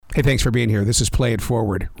Hey, thanks for being here. This is Play It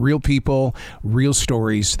Forward. Real people, real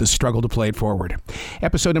stories, the struggle to play it forward.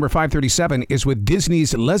 Episode number 537 is with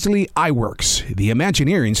Disney's Leslie Iwerks, the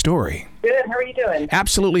Imagineering story. Good. How are you doing?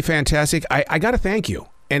 Absolutely fantastic. I got to thank you.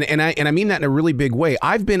 And I mean that in a really big way.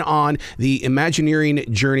 I've been on the Imagineering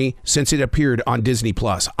journey since it appeared on Disney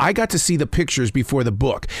Plus. I got to see the pictures before the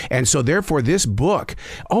book. And so therefore this book,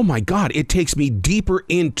 oh my God, it takes me deeper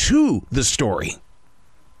into the story.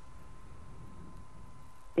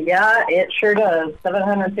 Yeah, it sure does.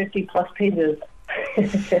 750 plus pages.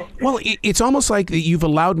 Well, it's almost like you've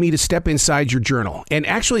allowed me to step inside your journal. And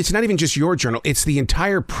actually, it's not even just your journal. It's the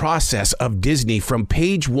entire process of Disney from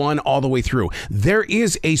page one all the way through. There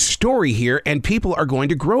is a story here, and people are going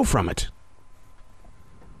to grow from it.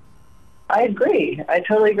 I agree. I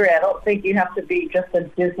totally agree. I don't think you have to be just a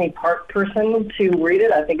Disney park person to read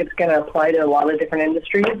it. I think it's going to apply to a lot of different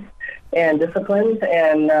industries and disciplines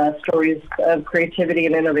and stories of creativity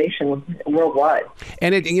and innovation worldwide.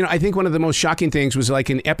 And I think one of the most shocking things was like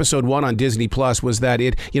in episode 1 on Disney Plus was that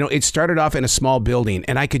it started off in a small building,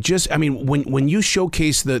 and I could when you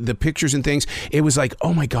showcase the pictures and things, it was like,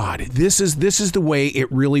 oh my God, this is the way it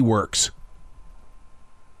really works.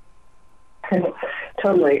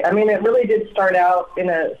 Totally. I mean, it really did start out in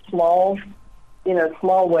a small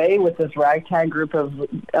way with this ragtag group of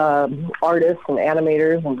artists and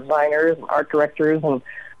animators and designers and art directors and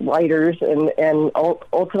writers, and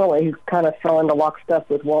ultimately kind of fell into lockstep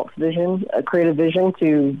with Walt's vision, a creative vision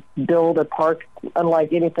to build a park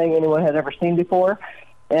unlike anything anyone had ever seen before.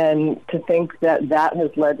 And to think that has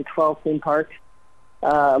led to 12 theme parks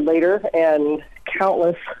later and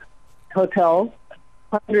countless hotels,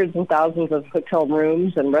 hundreds and thousands of hotel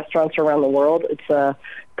rooms and restaurants around the world. It's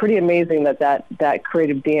pretty amazing that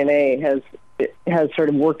creative DNA has sort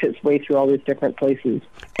of worked its way through all these different places.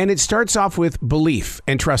 And it starts off with belief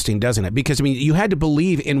and trusting, doesn't it? Because, you had to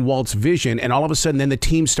believe in Walt's vision, and all of a sudden then the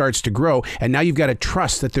team starts to grow, and now you've got to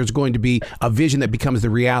trust that there's going to be a vision that becomes the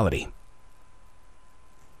reality.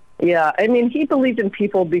 Yeah, I mean, he believed in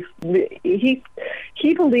people. He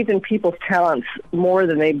believed in people's talents more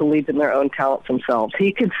than they believed in their own talents themselves.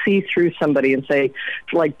 He could see through somebody and say,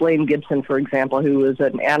 like Blaine Gibson, for example, who was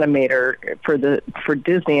an animator for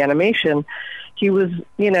Disney Animation. He was,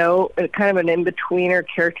 kind of an in-betweener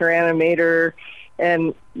character animator,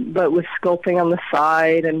 but with sculpting on the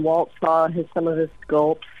side. And Walt saw some of his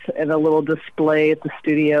sculpts in a little display at the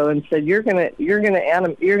studio and said, "You're gonna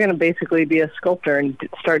basically be a sculptor and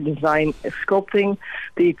start sculpting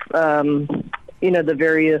the the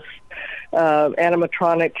various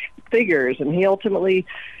animatronic figures." And he ultimately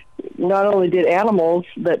not only did animals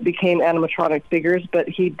that became animatronic figures, but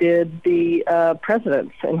he did the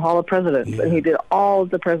presidents in Hall of Presidents, and he did all of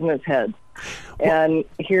the presidents' heads. And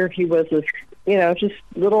here he was, this just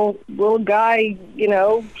little guy,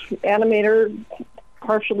 animator,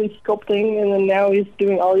 partially sculpting, and then now he's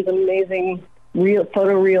doing all these amazing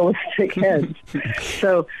photorealistic heads.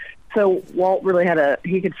 So Walt really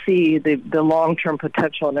he could see the long-term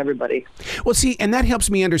potential in everybody. Well, see, and that helps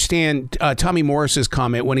me understand Tommy Morris's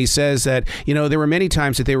comment when he says that, there were many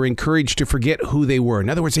times that they were encouraged to forget who they were. In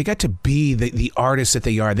other words, they got to be the artists that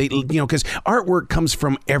they are. They, because artwork comes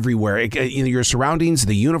from everywhere. Your surroundings,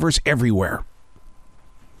 the universe, everywhere.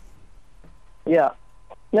 Yeah.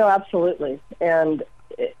 No, absolutely. And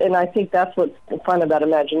I think that's what's fun about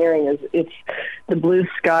Imagineering is it's the blue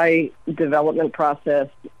sky development process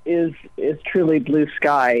is truly blue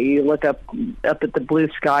sky. You look up at the blue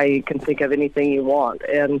sky, you can think of anything you want.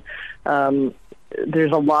 And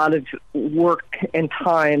there's a lot of work and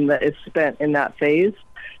time that is spent in that phase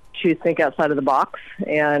to think outside of the box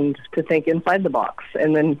and to think inside the box,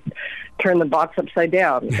 and then turn the box upside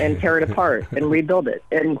down and tear it apart and rebuild it.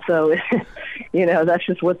 And so, that's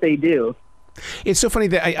just what they do. It's so funny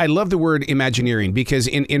that I love the word Imagineering, because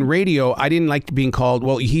in radio, I didn't like being called,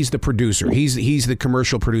 well, he's the producer. He's the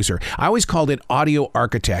commercial producer. I always called it audio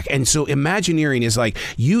architect. And so Imagineering is like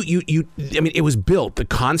it was built, the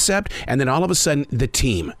concept, and then all of a sudden the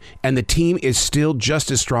team. And the team is still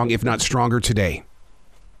just as strong, if not stronger today.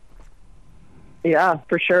 Yeah,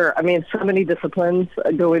 for sure. I mean, so many disciplines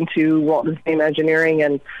go into Walt Disney Imagineering,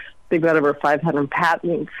 and they've got over 500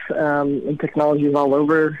 patents and technologies all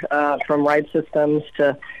over, from ride systems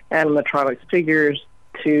to animatronic figures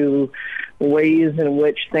to ways in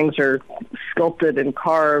which things are sculpted and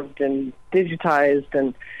carved and digitized,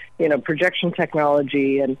 and projection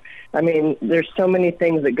technology. And I mean, there's so many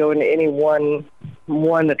things that go into any one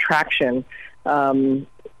attraction.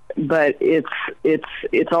 but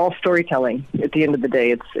it's all storytelling at the end of the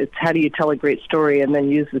day. It's how do you tell a great story and then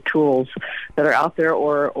use the tools that are out there,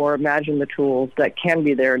 or imagine the tools that can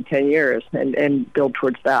be there in 10 years and build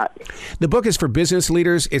towards that. The book is for business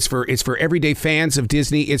leaders. It's for everyday fans of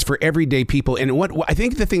Disney. It's for everyday people. And what I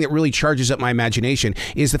think the thing that really charges up my imagination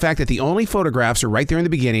is the fact that the only photographs are right there in the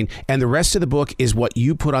beginning, and the rest of the book is what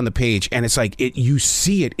you put on the page. And it's like you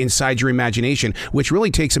see it inside your imagination, which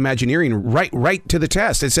really takes Imagineering right to the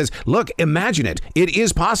test. It says, look, imagine it. It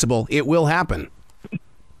is possible. It will happen.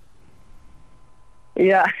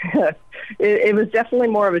 Yeah, it was definitely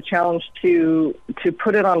more of a challenge to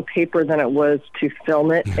put it on paper than it was to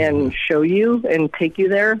film it and show you and take you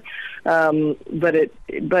there.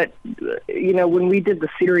 But you know, when we did the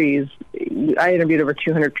series, I interviewed over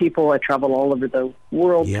 200 people. I traveled all over the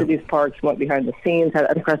world to these parks, went behind the scenes, had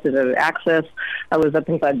unprecedented access. I was up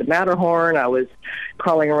inside the Matterhorn. I was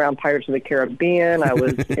crawling around Pirates of the Caribbean. I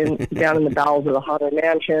was down in the bowels of the Haunted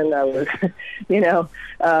Mansion. I was,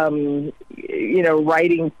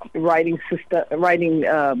 writing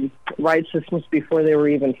ride systems before they were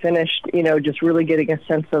even finished. You know, just really getting a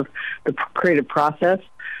sense of the creative process.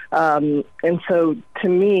 And so to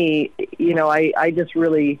me, you know, I just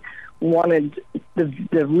really wanted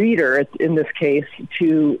the reader in this case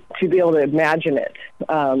to be able to imagine it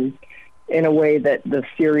in a way that the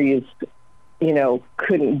series, you know,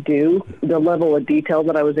 couldn't do. The level of detail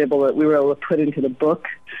that we were able to put into the book,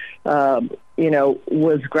 you know,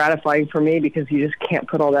 was gratifying for me, because you just can't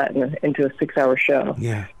put all that into a 6-hour show.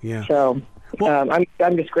 Yeah. So well,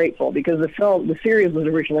 I'm just grateful, because the series was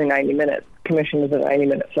originally 90 minutes, commissioned as a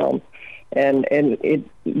 90-minute film, and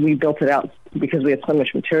we built it out because we had so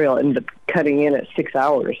much material, and ended up cutting in at 6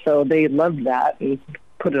 hours. So they loved that and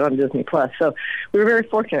put it on Disney Plus. So we were very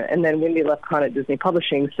fortunate. And then Wendy Lefcon at Disney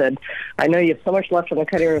Publishing said, "I know you have so much left on the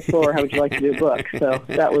cutting room floor. How would you like to do a book?" So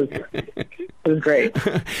it was great.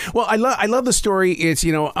 Well, I love the story. It's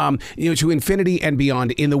to infinity and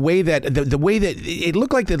beyond, in the way that the way that it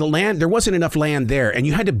looked like the land, there wasn't enough land there, and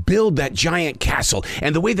you had to build that giant castle,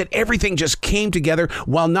 and the way that everything just came together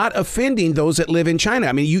while not offending those that live in China.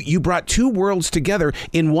 I mean, you brought two worlds together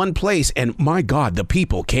in one place, and my God, the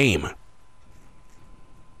people came.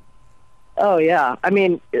 Oh, yeah. I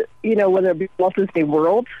mean, you know, whether it be Walt Disney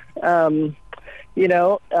World, they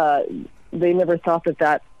never thought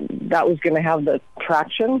that was going to have the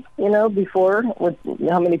traction, you know, before, with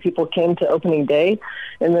how many people came to opening day,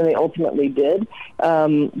 and then they ultimately did.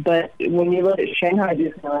 But when you look at Shanghai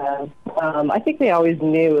Disneyland, I think they always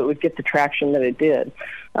knew it would get the traction that it did.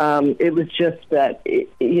 It was just that,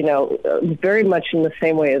 very much in the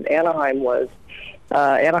same way as Anaheim was.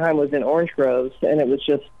 Anaheim was in orange groves, and it was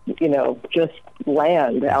just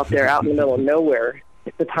land out there, out in the middle of nowhere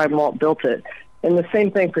at the time Walt built it. And the same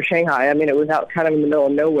thing for Shanghai. I mean, it was out kind of in the middle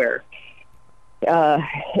of nowhere,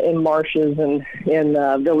 in marshes and in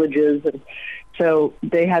villages. And so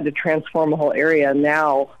they had to transform the whole area.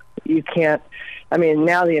 Now you can't. I mean,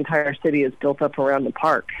 now the entire city is built up around the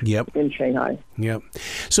park. In Shanghai. Yep.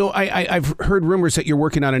 So I've heard rumors that you're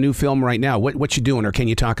working on a new film right now. What you doing, or can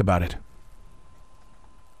you talk about it?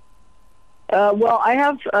 Well, I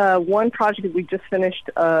have one project that we just finished.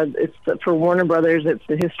 It's for Warner Brothers. It's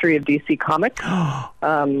the history of DC Comics.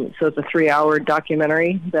 So it's a 3-hour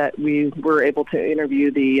documentary that we were able to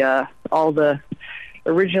interview all the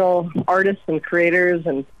original artists and creators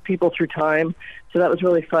and people through time. So that was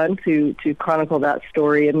really fun to chronicle that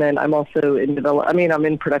story. And then I'm also I'm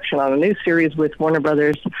in production on a new series with Warner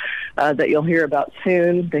Brothers that you'll hear about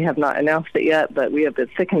soon. They have not announced it yet, but we have been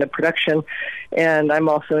thick into production. And I'm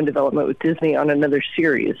also in development with Disney on another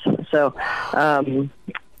series. So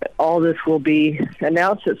all this will be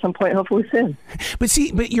announced at some point, hopefully soon.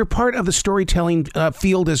 But you're part of the storytelling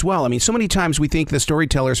field as well. I mean, so many times we think the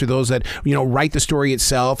storytellers are those that, write the story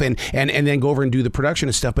itself and then go over and do the production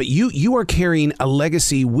and stuff. But you are carrying a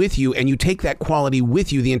legacy with you, and you take that quality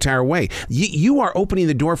with you the entire way. You are opening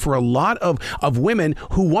the door for a lot of women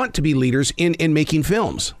who want to be leaders in making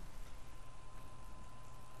films.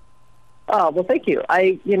 Oh, well, thank you.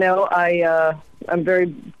 I'm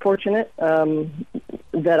very fortunate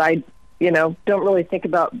that I, don't really think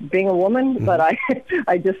about being a woman, but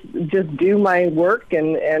I just do my work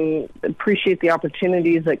and appreciate the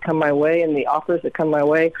opportunities that come my way and the offers that come my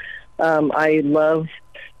way. I love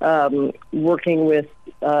working with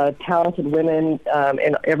talented women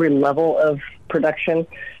in every level of production.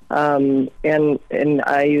 And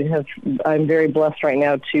I'm very blessed right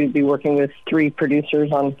now to be working with 3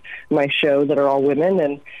 producers on my show that are all women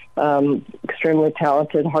and extremely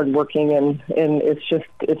talented, hardworking, and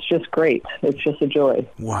it's just great. It's just a joy.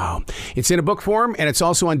 Wow. It's in a book form, and it's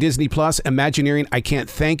also on Disney Plus. Imagineering. I can't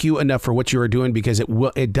thank you enough for what you are doing, because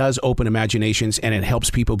it does open imaginations, and it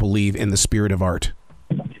helps people believe in the spirit of art.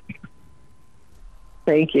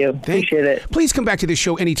 Thank you. Appreciate it. Please come back to this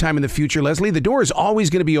show anytime in the future, Leslie. The door is always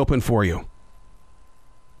going to be open for you.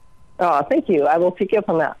 Oh, thank you. I will pick you up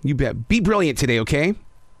on that. You bet. Be brilliant today, okay?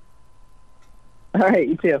 All right,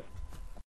 you too.